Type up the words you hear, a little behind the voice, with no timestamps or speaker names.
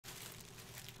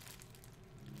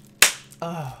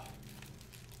Oh.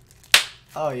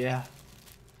 Oh, yeah.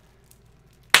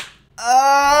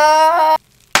 Oh,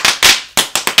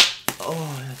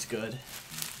 that's good.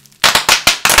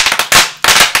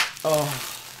 Oh.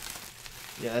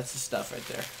 Yeah, that's the stuff right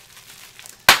there.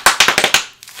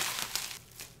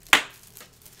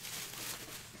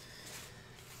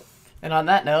 And on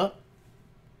that note,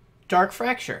 Dark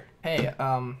Fracture. Hey,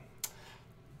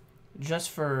 just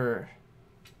for,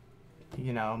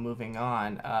 you know, moving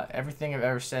on, everything I've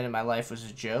ever said in my life was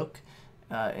a joke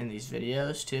in these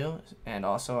videos, too. And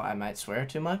also, I might swear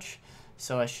too much,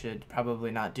 so I should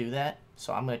probably not do that.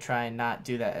 So I'm going to try and not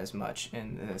do that as much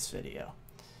in this video.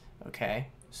 Okay?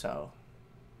 So,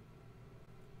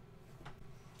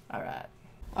 alright.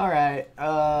 Alright,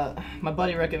 my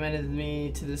buddy recommended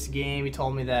me to this game. He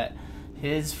told me that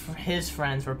his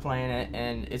friends were playing it,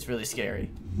 and it's really scary.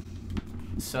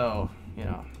 So, you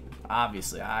know,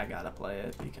 obviously I gotta play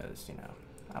it because, you know,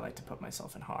 I like to put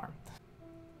myself in harm.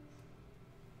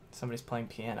 Somebody's playing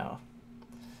piano.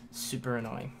 Super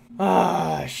annoying.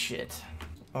 Ah, shit.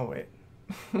 Oh, wait.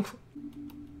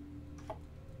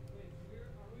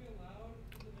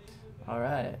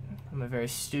 Alright. I'm a very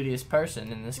studious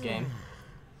person in this game.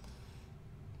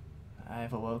 I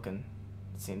have awoken,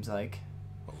 it seems like.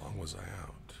 How long was I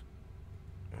out?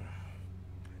 I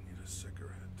need a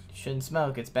cigarette. You shouldn't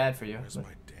smoke, it's bad for you. Where's my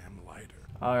damn lighter?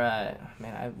 Alright.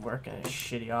 Man, I work in a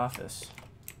shitty office.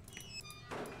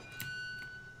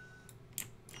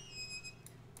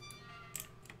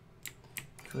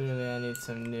 Clearly I need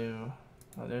some new...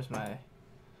 Oh, there's my...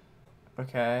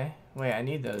 Okay. Wait, I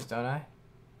need those, don't I?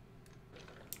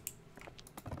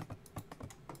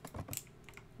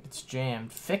 It's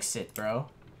jammed. Fix it, bro.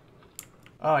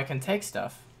 Oh, I can take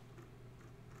stuff.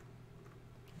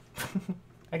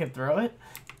 I can throw it?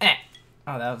 Eh!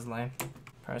 Oh, that was lame.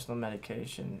 Personal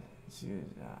medication.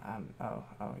 Oh,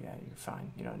 yeah, you're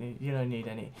fine. You don't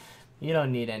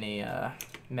need any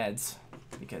meds,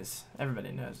 because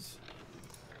everybody knows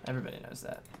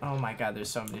that. Oh my god, there's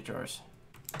so many drawers.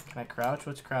 Can I crouch?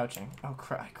 What's crouching? Oh,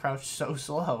 I crouch so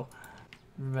slow.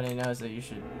 Everybody knows that you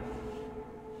should.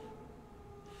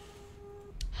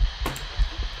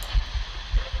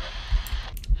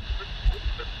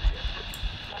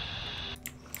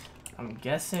 I'm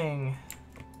guessing.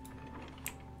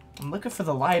 I'm looking for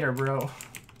the lighter, bro.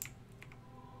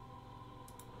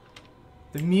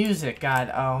 The music,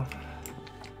 god, oh.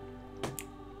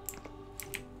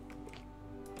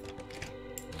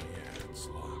 Yeah, it's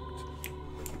locked.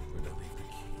 Where'd I leave the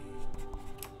key?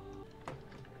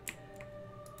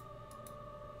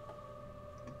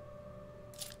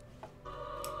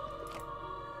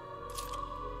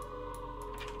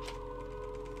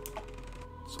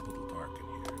 It's a little dark in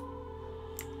here.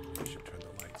 Maybe I should turn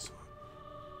the lights on.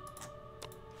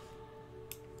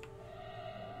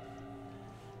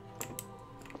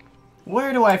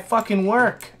 Where do I fucking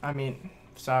work? I mean,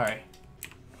 sorry.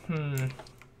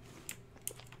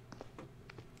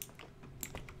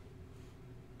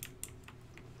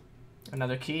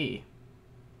 Another key.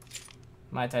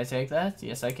 Might I take that?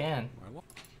 Yes, I can.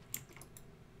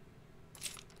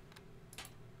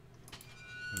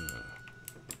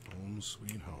 Home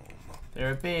sweet home.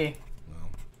 There it be. Well,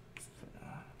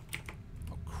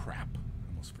 oh crap. I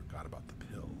almost forgot about the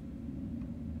pill.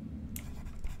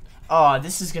 Oh,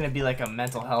 this is gonna be like a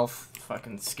mental health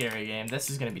fucking scary game. This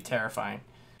is gonna be terrifying.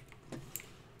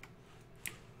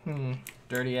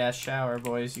 Dirty ass shower,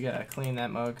 boys. You gotta clean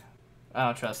that mug. I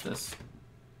don't trust this.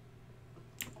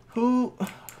 Who?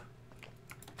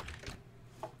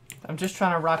 I'm just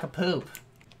trying to rock a poop.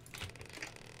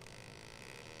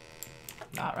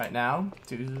 Not right now.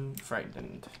 Too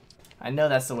frightened. I know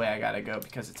that's the way I gotta go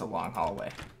because it's a long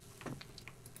hallway.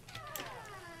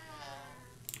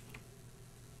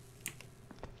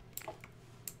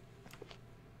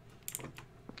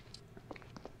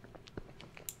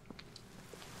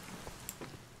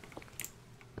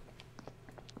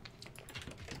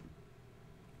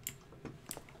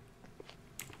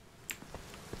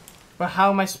 But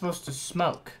how am I supposed to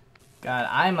smoke? God,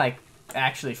 I'm like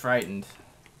actually frightened.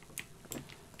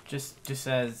 Just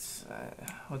as,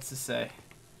 what's to say?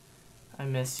 I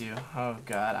miss you. Oh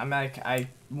God, I'm like, I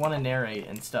want to narrate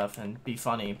and stuff and be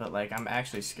funny, but like I'm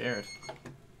actually scared.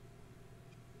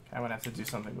 I'm gonna have to do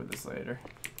something with this later.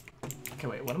 Okay,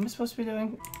 wait, what am I supposed to be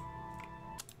doing?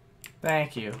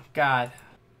 Thank you, God.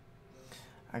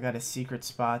 I got a secret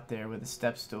spot there with a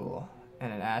step stool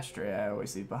and an ashtray I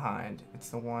always leave behind. It's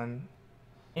the one.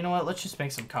 You know what? Let's just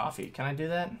make some coffee. Can I do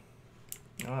that?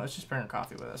 You know what? Let's just bring our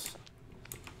coffee with us.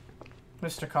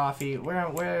 Mr. Coffee,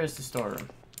 where is the storeroom?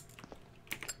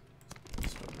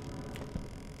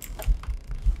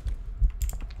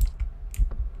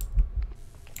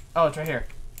 Oh, it's right here.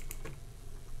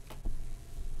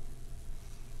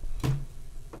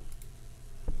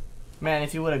 Man,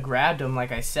 if you would have grabbed him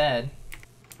like I said.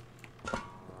 What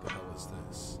the hell is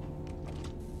this?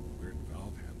 Weird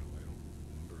valve handle. I don't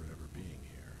remember it ever being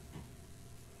here.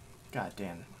 God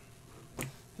damn.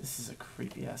 This is a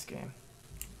creepy ass game.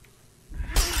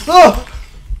 Oh!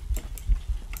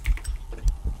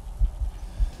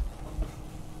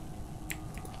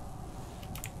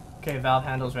 Okay, valve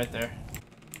handle's right there.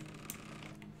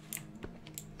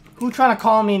 Who trying to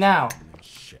call me now?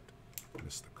 Shit.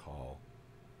 Missed the call.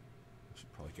 I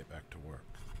should probably get back to work.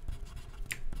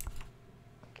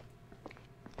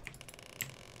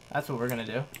 That's what we're gonna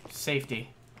do.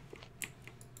 Safety.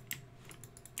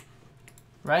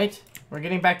 Right? We're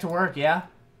getting back to work, yeah?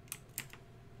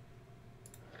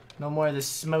 No more of this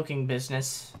smoking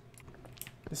business.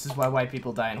 This is why white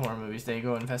people die in horror movies. They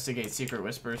go investigate secret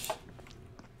whispers.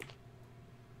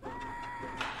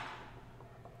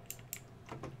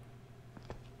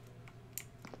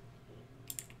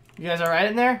 You guys alright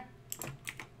in there?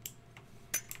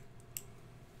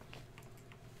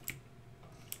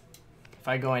 If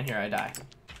I go in here, I die.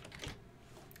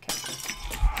 Okay.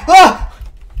 Ah!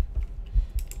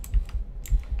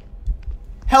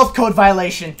 Health code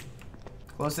violation.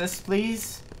 Close this,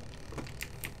 please.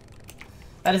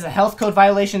 That is a health code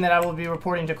violation that I will be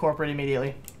reporting to corporate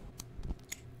immediately.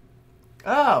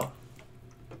 Oh.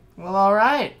 Well,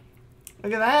 alright.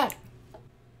 Look at that.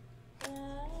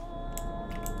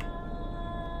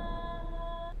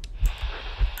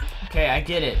 Okay, I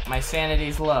get it. My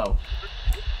sanity's low.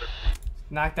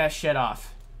 Knock that shit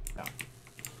off. No.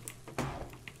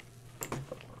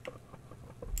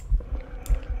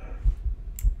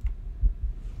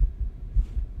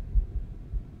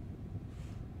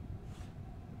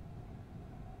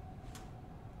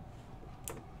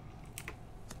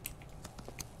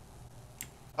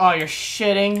 Oh, you're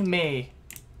shitting me.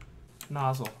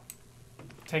 Nozzle.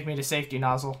 Take me to safety,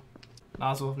 Nozzle.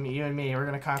 Nozzle, you and me, we're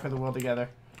gonna conquer the world together.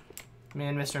 Me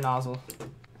and Mr. Nozzle.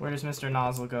 Where does Mr.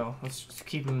 Nozzle go? Let's just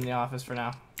keep him in the office for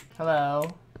now.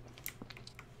 Hello?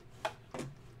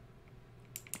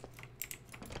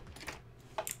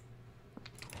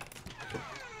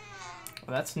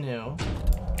 Well, that's new.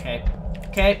 Okay.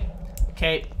 Okay.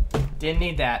 Okay. Didn't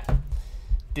need that.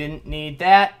 Didn't need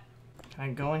that. Can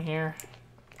I go in here?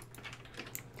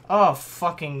 Oh,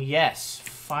 fucking yes.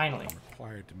 Finally. I'm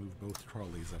required to move both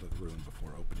trolleys out of the room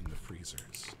before opening the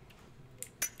freezers.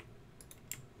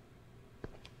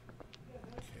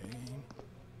 Okay.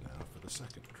 Now for the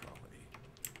second trolley.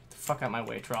 The fuck out my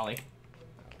way, trolley.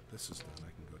 Now that this is done,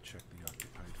 I can go check the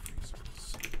occupied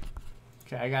freezers.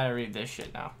 Okay, I gotta read this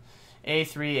shit now.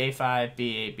 A3, A5,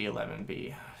 B8, B11,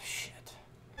 B. Shit.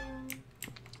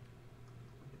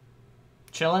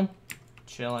 Chillin'?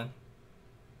 Chillin'.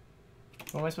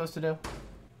 What am I supposed to do?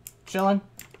 Chillin'?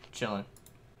 Chillin'.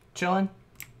 Chillin'?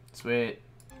 Sweet.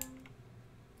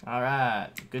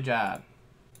 Alright, good job.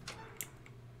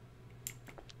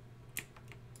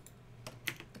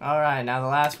 Alright, now the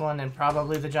last one and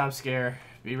probably the jump scare.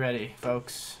 Be ready,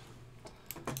 folks.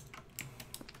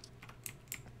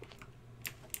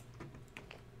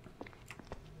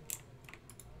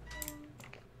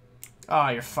 Oh,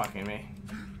 you're fucking me.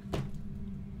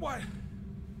 What?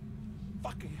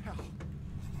 Fucking hell.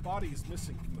 Body is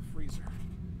missing from the freezer.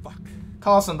 Fuck.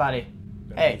 Call somebody.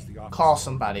 Better Hey, use the office call to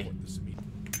somebody. report this immediately.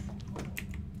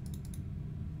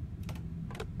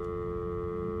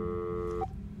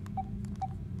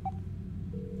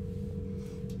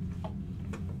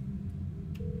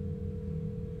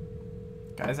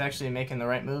 Guy's actually making the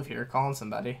right move here, calling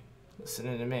somebody.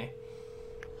 Listening to me.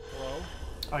 Hello?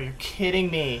 Oh, you're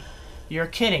kidding me. You're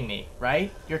kidding me,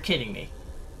 right? You're kidding me.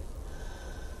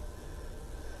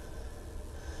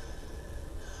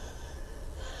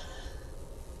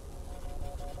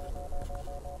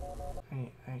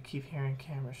 I keep hearing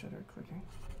camera shutter clicking.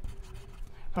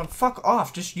 Fuck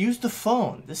off. Just use the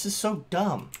phone. This is so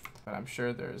dumb. But I'm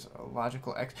sure there's a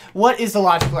logical What is the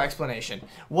logical explanation?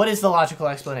 What is the logical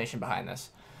explanation behind this?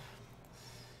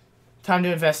 Time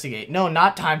to investigate. No,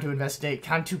 not time to investigate.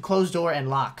 Time to close door and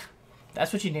lock.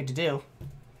 That's what you need to do.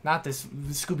 Not this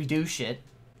Scooby-Doo shit.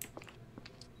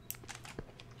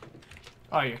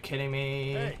 Oh, you're kidding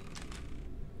me. Hey!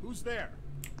 Who's there?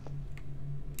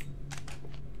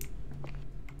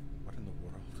 What in the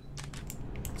world?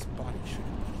 This body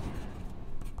shouldn't be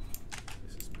here.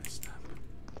 This is messed up.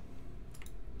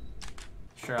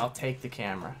 Sure, I'll take the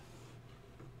camera.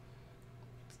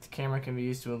 The camera can be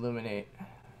used to illuminate.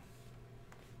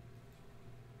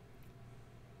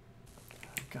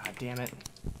 God damn it.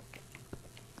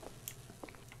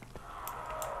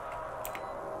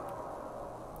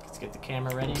 get the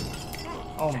camera ready.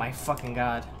 Oh my fucking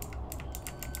god.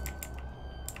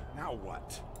 Now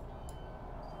what?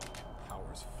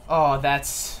 Power's Oh,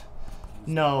 that's...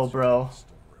 No, bro.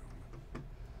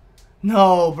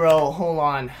 No, bro. Hold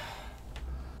on.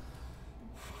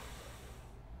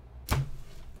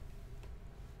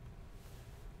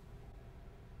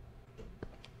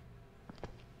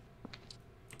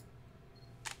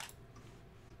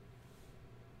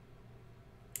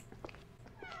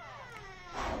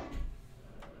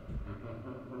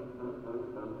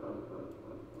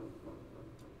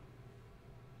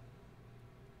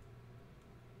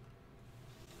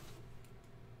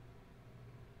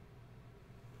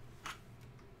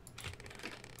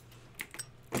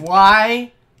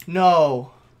 Why?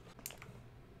 No.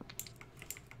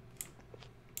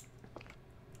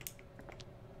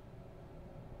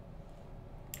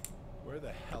 Where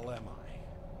the hell am I?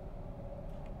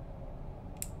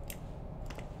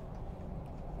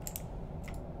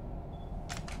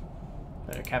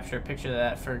 Better capture a picture of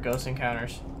that for ghost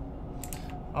encounters.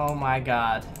 Oh my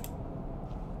god.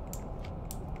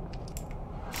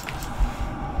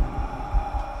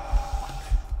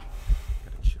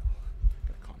 Gotta chill.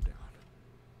 Gotta calm down.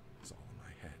 It's all in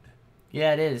my head.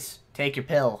 Yeah, it is. Take your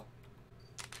pill.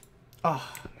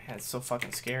 Oh, man, it's so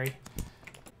fucking scary.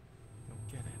 Don't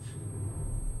get it.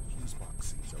 Fuse box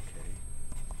seems okay.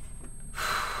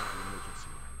 All the emergency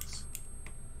lights.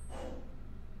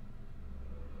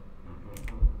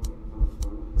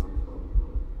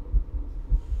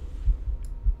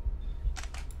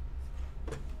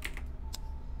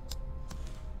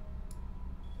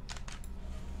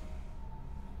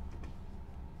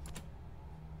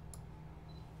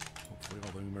 Hopefully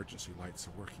all the emergency lights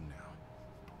are working now.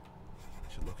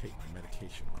 I should locate my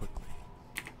medication quickly.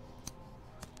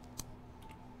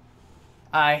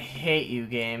 I hate you,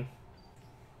 game.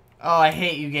 Oh, I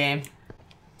hate you, game.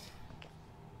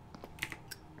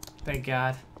 Thank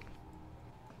God.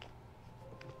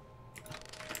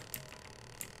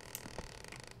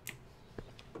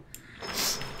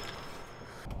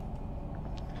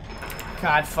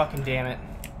 God fucking damn it.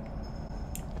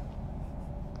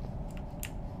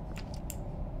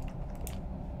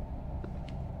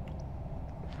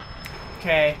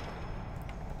 Okay.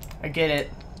 I get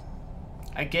it.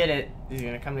 I get it. These are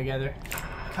gonna come together.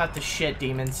 Cut the shit,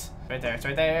 demons. Right there. It's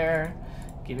right there.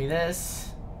 Give me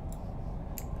this.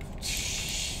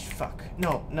 Shh. Fuck.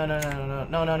 No. No, no, no, no, no.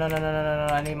 No, no, no, no, no, no, no,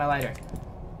 no. I need my lighter.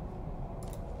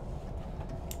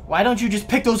 Why don't you just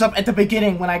pick those up at the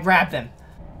beginning when I grab them?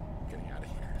 Getting out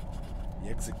of here. The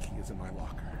exit key is in my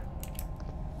locker.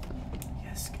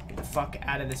 Yes. Get the fuck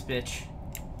out of this bitch.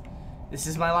 This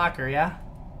is my locker, yeah?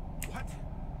 What?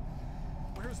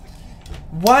 Where's the key?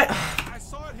 What? I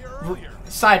saw it here earlier.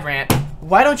 Side rant.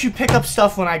 Why don't you pick up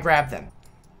stuff when I grab them?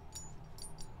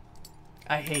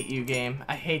 I hate you, game.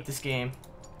 I hate this game.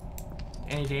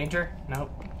 Any danger?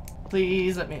 Nope.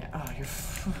 Please let me... Oh, you're...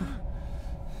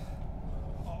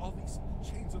 All these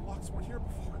chains and locks weren't here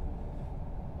before.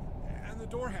 And the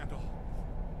door handle.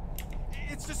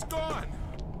 It's just gone.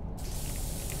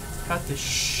 Cut the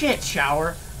shit,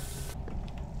 shower.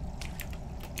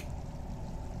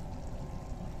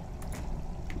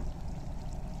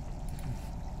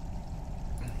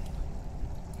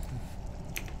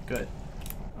 Good.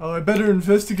 Oh, I better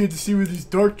investigate to see where these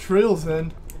dark trails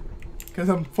end. Because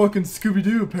I'm fucking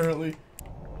Scooby-Doo, apparently.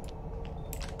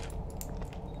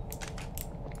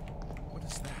 What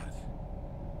is that?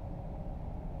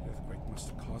 The earthquake must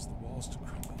have caused the walls to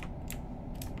crumble.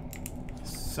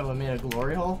 So it made a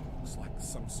glory hole? Looks like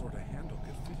some sort of handle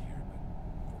could fit here,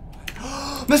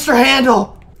 but Mr.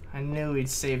 Handle! I knew we'd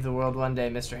save the world one day,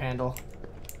 Mr. Handle.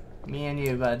 Me and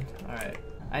you, bud. Alright.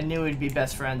 I knew we'd be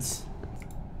best friends.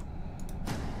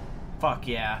 Fuck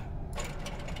yeah.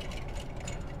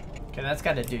 Okay, that's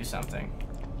gotta do something.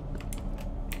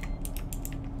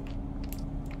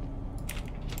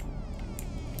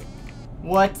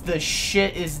 What the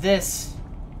shit is this?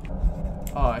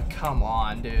 Oh, come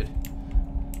on, dude.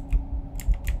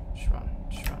 Just run,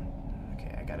 just run.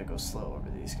 Okay, I gotta go slow over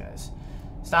these guys.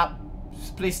 Stop.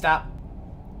 Please stop.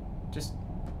 Just...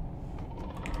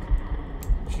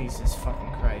 Jesus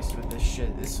fucking Christ with this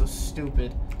shit. This is so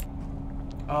stupid.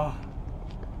 Oh.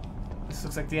 This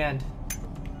looks like the end.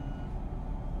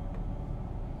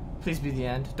 Please be the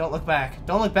end. Don't look back.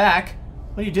 Don't look back!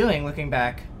 What are you doing looking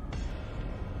back?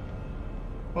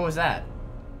 What was that?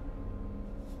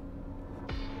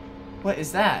 What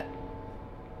is that?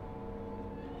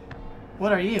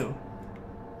 What are you?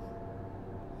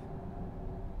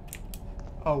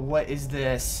 Oh, what is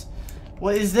this?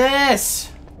 What is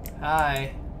this?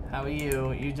 Hi. How are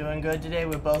you? You doing good today?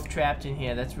 We're both trapped in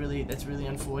here. That's really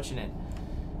unfortunate.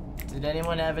 Did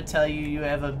anyone ever tell you you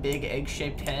have a big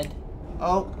egg-shaped head?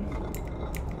 Oh.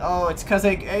 Oh, it's because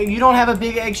you don't have a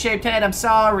big egg-shaped head. I'm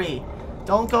sorry.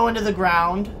 Don't go into the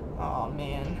ground. Oh,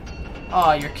 man.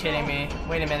 Oh, you're kidding me.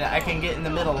 Wait a minute. I can get in the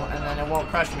middle, and then it won't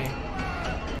crush me.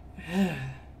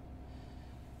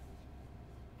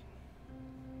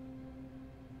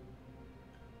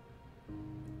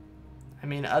 I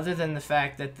mean, other than the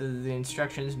fact that the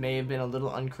instructions may have been a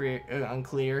little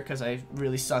unclear because I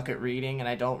really suck at reading and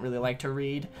I don't really like to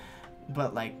read.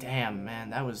 But, like, damn,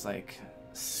 man, that was, like,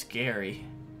 scary.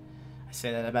 I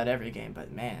say that about every game,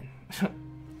 but, man.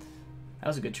 That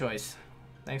was a good choice.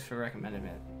 Thanks for recommending me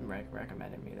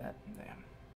that. Damn.